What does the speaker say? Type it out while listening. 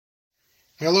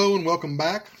Hello and welcome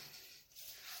back.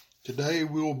 Today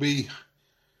we will be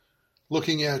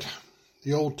looking at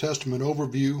the Old Testament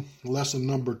overview, lesson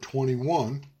number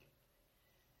 21.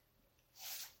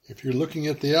 If you're looking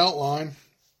at the outline,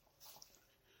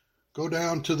 go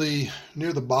down to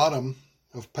near the bottom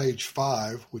of page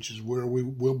 5, which is where we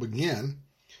will begin.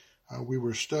 We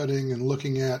were studying and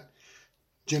looking at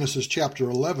Genesis chapter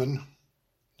 11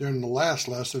 during the last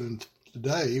lesson, and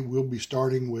today we'll be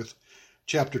starting with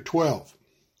chapter 12.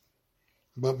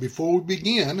 But before we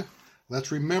begin,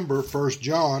 let's remember 1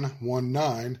 John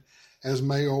 1:9, as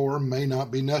may or may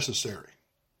not be necessary.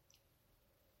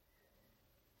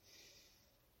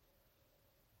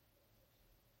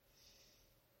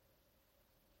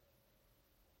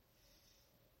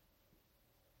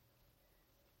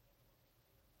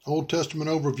 Old Testament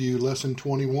Overview, Lesson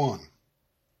 21.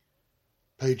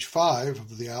 Page 5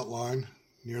 of the outline,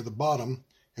 near the bottom,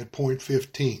 at point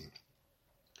 15.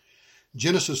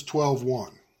 Genesis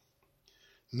 12:1.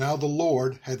 Now the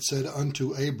Lord had said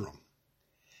unto Abram,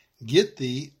 Get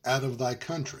thee out of thy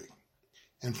country,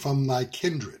 and from thy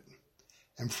kindred,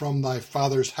 and from thy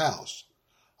father's house,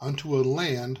 unto a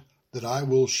land that I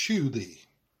will shew thee.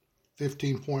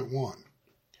 15.1.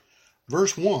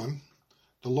 Verse 1,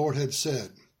 the Lord had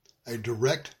said, a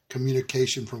direct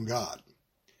communication from God.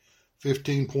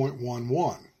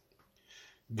 15.11.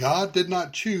 God did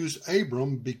not choose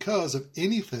Abram because of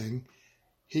anything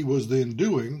he was then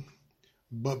doing,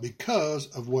 but because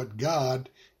of what God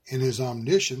in his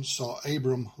omniscience saw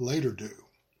Abram later do.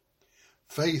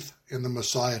 Faith in the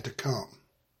Messiah to come.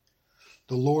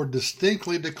 The Lord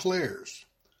distinctly declares,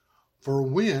 For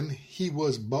when he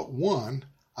was but one,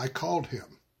 I called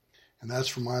him. And that's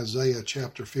from Isaiah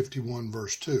chapter 51,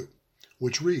 verse 2,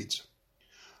 which reads,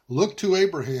 Look to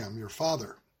Abraham, your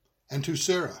father, and to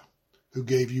Sarah, who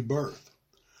gave you birth.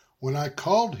 When I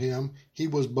called him, he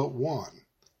was but one,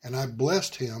 and I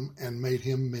blessed him and made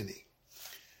him many.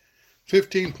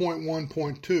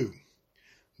 15.1.2.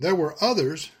 There were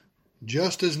others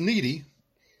just as needy,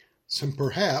 some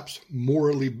perhaps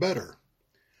morally better,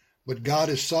 but God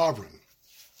is sovereign.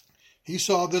 He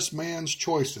saw this man's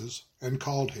choices and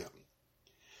called him.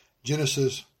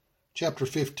 Genesis chapter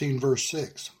 15, verse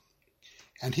 6.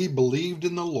 And he believed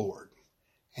in the Lord,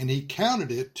 and he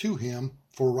counted it to him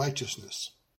for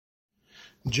righteousness.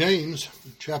 James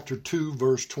chapter 2,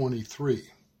 verse 23.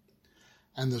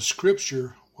 And the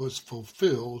scripture was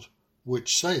fulfilled,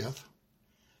 which saith,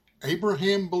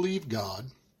 Abraham believed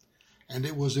God, and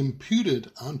it was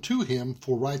imputed unto him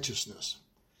for righteousness,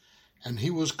 and he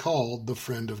was called the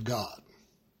friend of God.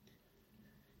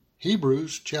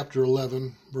 Hebrews chapter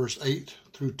 11, verse 8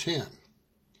 through 10.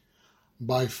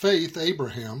 By faith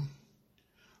Abraham,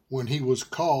 when he was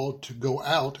called to go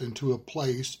out into a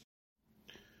place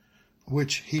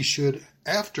which he should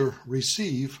after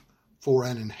receive for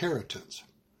an inheritance,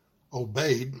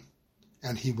 obeyed,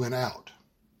 and he went out,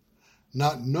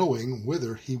 not knowing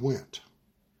whither he went.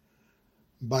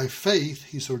 By faith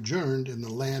he sojourned in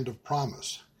the land of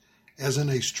promise, as in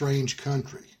a strange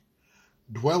country,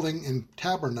 dwelling in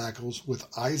tabernacles with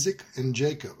Isaac and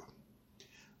Jacob,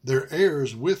 their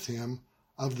heirs with him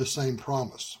of the same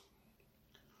promise.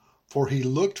 For he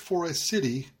looked for a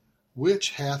city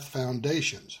which hath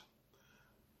foundations,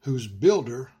 whose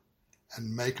builder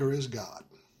and maker is God.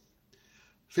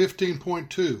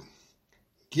 15.2.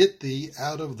 Get thee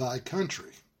out of thy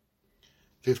country.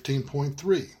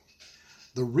 15.3.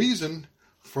 The reason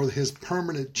for his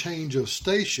permanent change of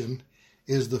station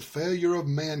is the failure of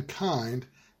mankind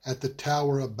at the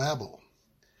Tower of Babel.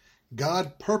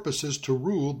 God purposes to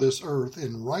rule this earth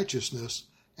in righteousness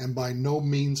and by no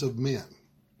means of men.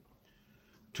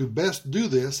 To best do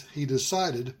this, he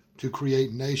decided to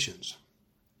create nations.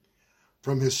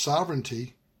 From his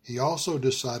sovereignty, he also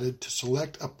decided to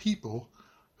select a people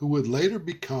who would later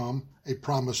become a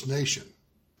promised nation,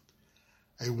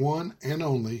 a one and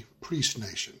only priest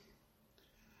nation.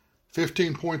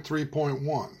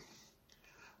 15.3.1.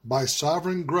 By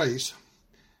sovereign grace,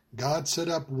 God set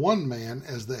up one man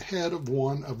as the head of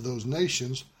one of those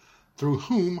nations through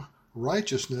whom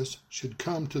righteousness should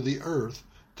come to the earth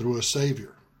through a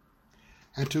Savior,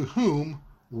 and to whom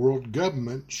world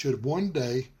government should one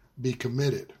day be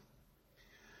committed.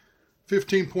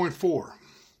 15.4.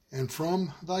 And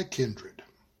from thy kindred.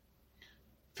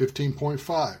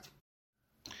 15.5.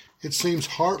 It seems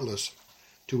heartless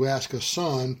to ask a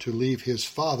son to leave his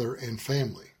father and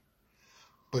family,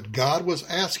 but God was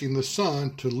asking the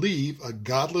son to leave a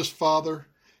godless father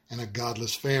and a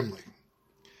godless family.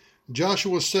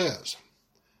 Joshua says,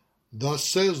 Thus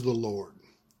says the Lord,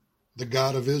 the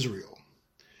God of Israel,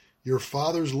 Your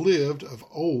fathers lived of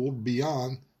old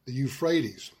beyond the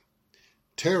Euphrates,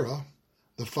 Terah,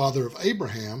 the father of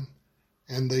Abraham,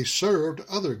 and they served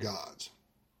other gods.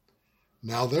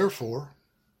 Now therefore,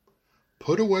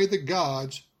 put away the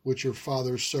gods which your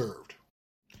fathers served.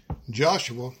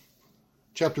 Joshua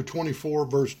chapter 24,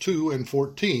 verse 2 and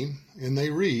 14, and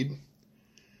they read,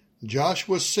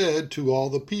 Joshua said to all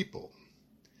the people,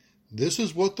 This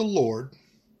is what the Lord,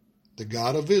 the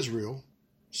God of Israel,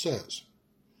 says.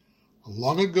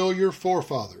 Long ago your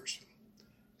forefathers,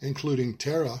 including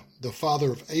Terah, the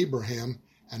father of Abraham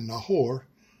and Nahor,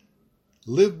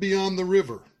 lived beyond the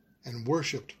river and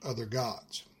worshipped other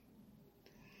gods.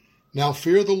 Now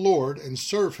fear the Lord and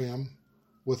serve him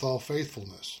with all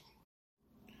faithfulness.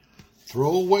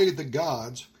 Throw away the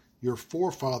gods your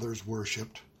forefathers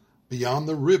worshipped beyond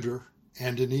the river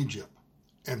and in Egypt,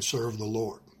 and serve the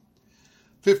Lord.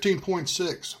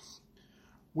 15.6.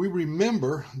 We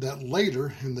remember that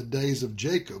later in the days of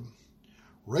Jacob,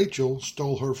 Rachel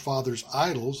stole her father's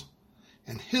idols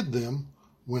and hid them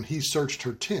when he searched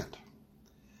her tent.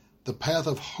 The path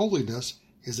of holiness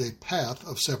is a path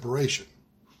of separation.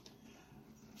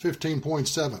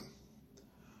 15.7.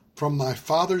 From thy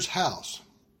father's house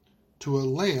to a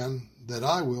land that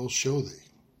I will show thee.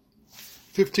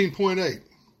 15.8.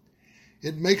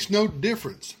 It makes no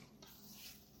difference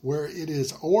where it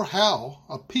is or how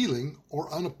appealing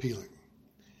or unappealing.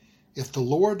 If the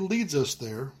Lord leads us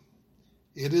there,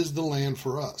 it is the land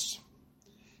for us.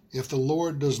 If the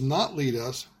Lord does not lead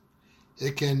us,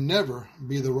 it can never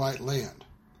be the right land,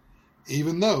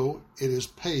 even though it is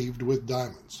paved with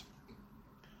diamonds.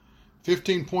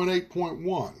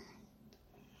 15.8.1.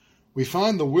 We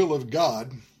find the will of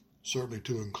God, certainly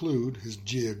to include his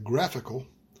geographical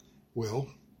will,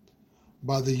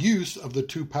 by the use of the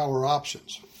two power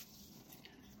options.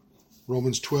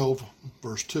 Romans 12,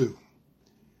 verse 2.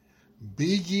 Be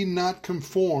ye not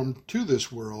conformed to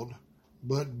this world,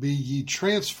 but be ye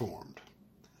transformed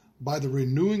by the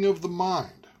renewing of the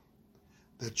mind,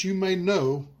 that you may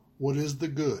know what is the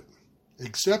good,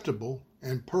 acceptable,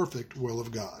 and perfect will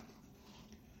of God.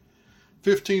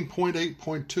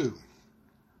 15.8.2.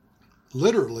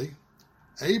 Literally,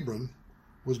 Abram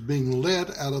was being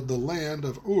led out of the land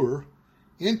of Ur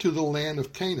into the land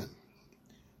of Canaan.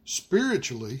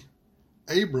 Spiritually,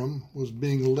 Abram was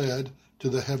being led to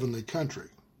the heavenly country.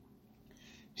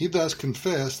 He thus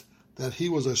confessed that he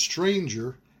was a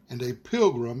stranger and a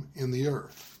pilgrim in the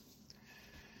earth.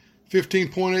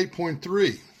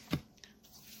 15.8.3.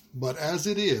 But as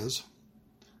it is,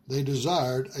 they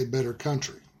desired a better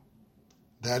country,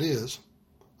 that is,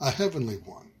 a heavenly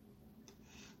one.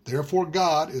 Therefore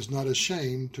God is not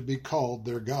ashamed to be called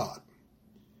their God.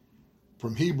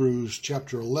 From Hebrews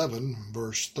chapter 11,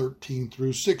 verse 13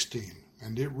 through 16,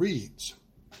 and it reads,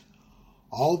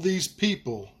 All these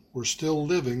people were still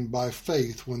living by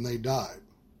faith when they died.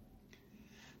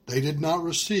 They did not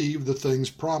receive the things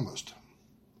promised.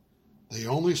 They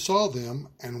only saw them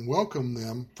and welcomed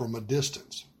them from a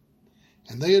distance,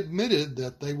 and they admitted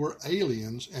that they were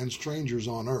aliens and strangers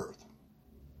on earth.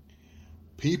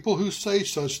 People who say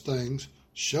such things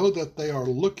show that they are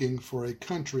looking for a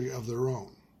country of their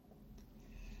own.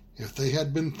 If they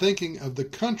had been thinking of the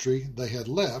country they had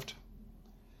left,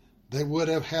 they would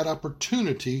have had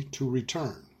opportunity to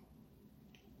return.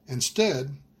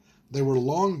 Instead, they were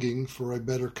longing for a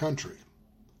better country,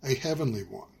 a heavenly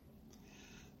one.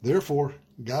 Therefore,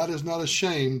 God is not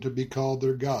ashamed to be called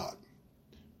their God,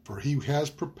 for he has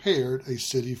prepared a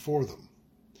city for them.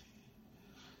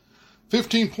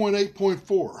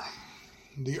 15.8.4.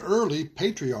 The early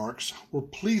patriarchs were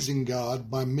pleasing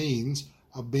God by means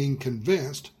of being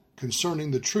convinced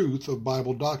concerning the truth of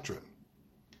Bible doctrine.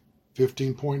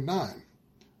 15.9.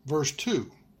 Verse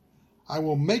 2. I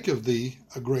will make of thee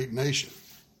a great nation.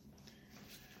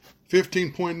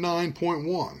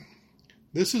 15.9.1.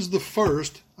 This is the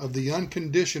first of the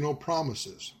unconditional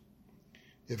promises.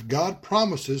 If God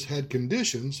promises had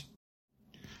conditions,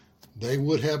 they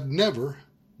would have never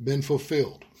been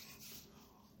fulfilled,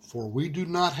 for we do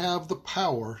not have the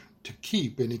power to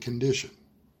keep any condition.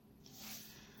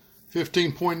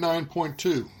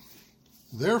 15.9.2.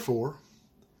 Therefore,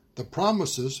 the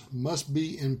promises must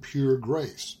be in pure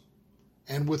grace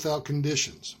and without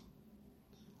conditions.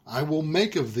 I will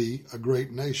make of thee a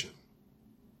great nation.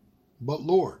 But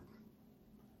Lord,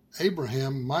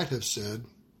 Abraham might have said,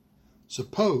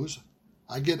 Suppose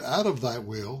I get out of thy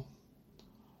will,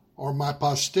 or my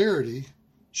posterity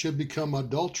should become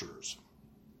adulterers,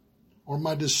 or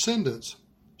my descendants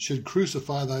should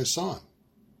crucify thy son.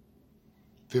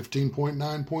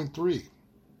 15.9.3.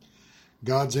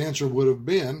 God's answer would have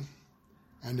been,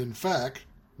 and in fact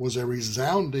was a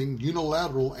resounding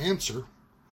unilateral answer,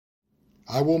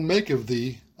 I will make of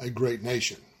thee a great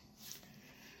nation.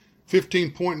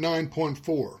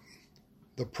 15.9.4.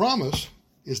 The promise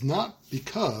is not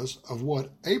because of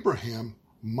what Abraham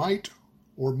might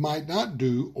or might not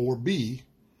do or be,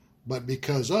 but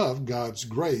because of God's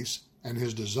grace and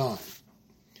his design.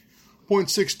 Point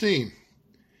 16.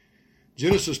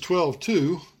 Genesis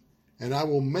 12:2, and I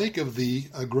will make of thee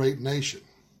a great nation,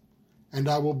 and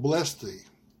I will bless thee,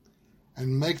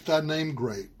 and make thy name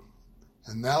great,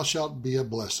 and thou shalt be a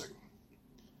blessing.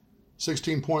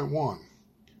 16.1.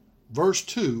 Verse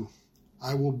 2,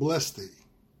 I will bless thee.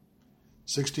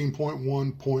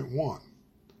 16.1.1.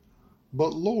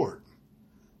 But Lord,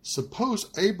 suppose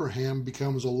Abraham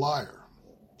becomes a liar,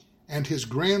 and his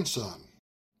grandson,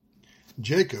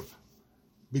 Jacob,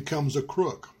 becomes a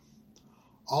crook.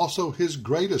 Also his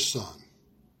greatest son,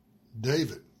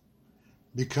 David,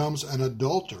 becomes an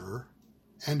adulterer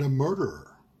and a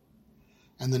murderer,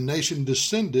 and the nation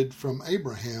descended from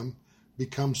Abraham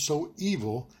becomes so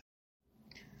evil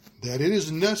that it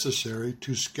is necessary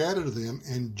to scatter them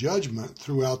in judgment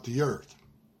throughout the earth.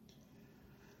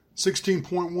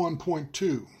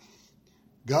 16.1.2.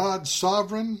 God's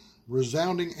sovereign,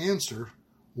 resounding answer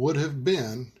would have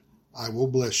been, I will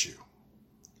bless you.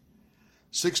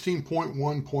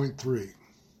 16.1.3.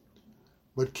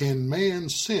 But can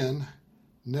man's sin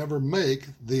never make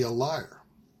thee a liar?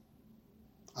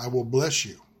 I will bless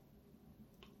you.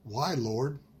 Why,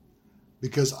 Lord?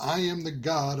 Because I am the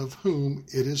God of whom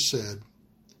it is said,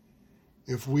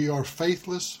 if we are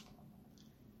faithless,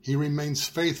 he remains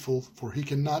faithful, for he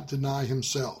cannot deny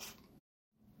himself.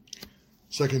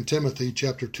 2 Timothy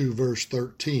chapter 2, verse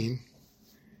 13.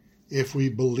 If we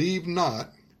believe not,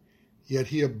 yet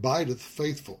he abideth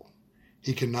faithful.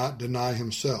 He cannot deny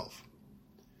himself.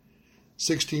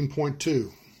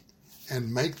 16.2.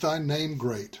 And make thy name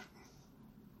great.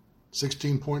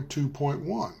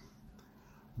 16.2.1.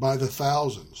 By the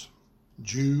thousands,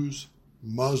 Jews,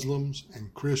 Muslims,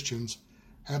 and Christians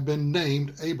have been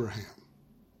named Abraham.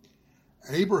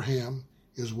 Abraham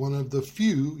is one of the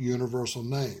few universal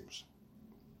names.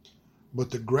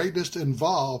 But the greatest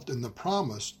involved in the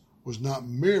promise was not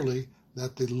merely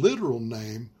that the literal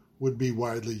name would be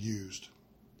widely used.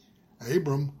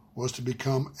 Abram was to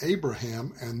become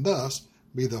Abraham and thus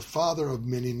be the father of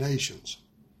many nations,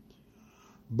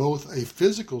 both a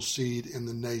physical seed in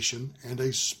the nation and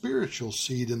a spiritual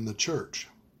seed in the church.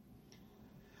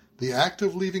 The act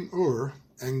of leaving Ur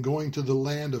and going to the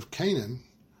land of Canaan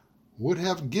would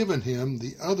have given him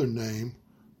the other name,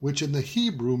 which in the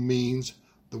Hebrew means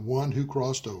the one who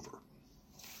crossed over.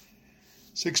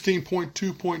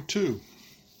 16.2.2.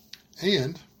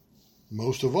 And,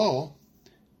 most of all,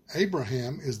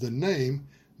 Abraham is the name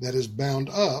that is bound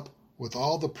up with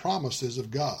all the promises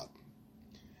of God.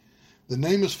 The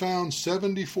name is found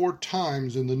 74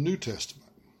 times in the New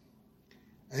Testament.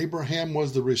 Abraham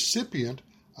was the recipient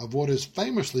of what is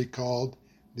famously called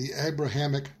the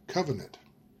Abrahamic covenant,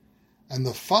 and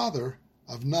the father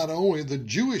of not only the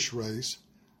Jewish race,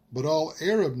 but all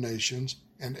Arab nations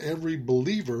and every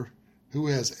believer who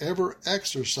has ever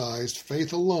exercised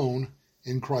faith alone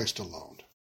in Christ alone.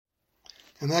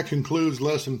 And that concludes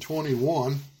Lesson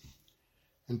 21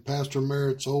 in Pastor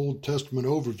Merritt's Old Testament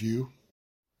overview.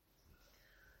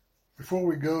 Before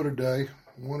we go today,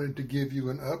 I wanted to give you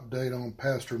an update on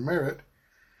Pastor Merritt.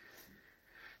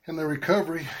 And the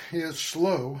recovery is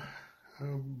slow,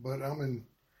 but I'm in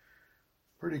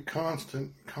pretty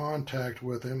constant contact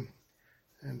with him,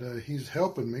 and he's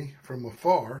helping me from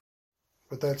afar.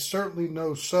 But that's certainly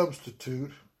no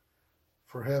substitute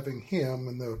for having him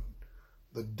and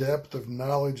the depth of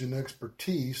knowledge and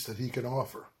expertise that he can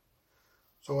offer.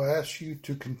 So I ask you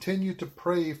to continue to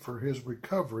pray for his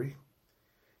recovery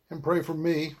and pray for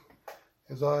me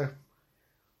as I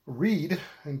read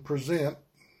and present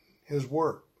his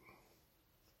work.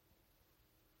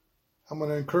 I'm going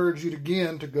to encourage you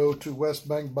again to go to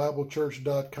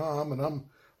westbankbiblechurch.com, and I'm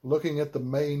looking at the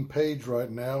main page right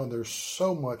now, and there's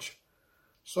so much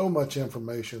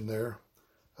information there.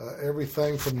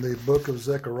 Everything from the book of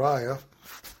Zechariah,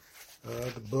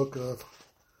 the book of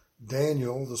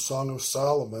Daniel, the Song of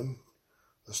Solomon,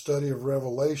 the study of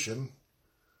Revelation,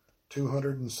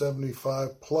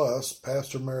 275 plus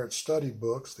Pastor Merritt study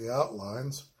books, the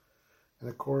outlines, and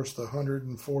of course the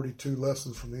 142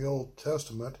 lessons from the Old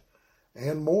Testament,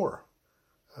 and more.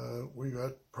 We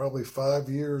got probably 5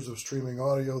 years of streaming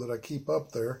audio that I keep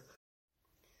up there.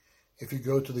 If you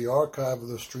go to the archive of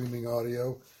the streaming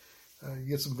audio, you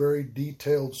get some very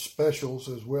detailed specials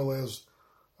as well as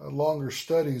longer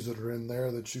studies that are in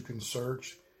there that you can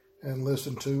search and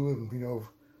listen to, and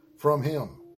from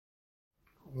him.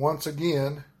 Once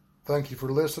again, thank you for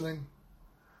listening.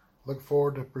 Look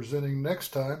forward to presenting next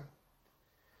time.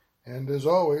 And as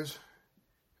always,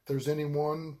 if there's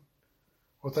anyone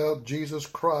without Jesus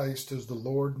Christ as the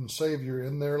Lord and Savior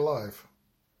in their life,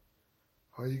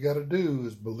 all you got to do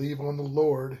is believe on the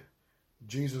Lord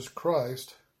Jesus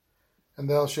Christ, and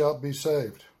thou shalt be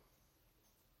saved.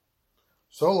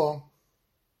 So long.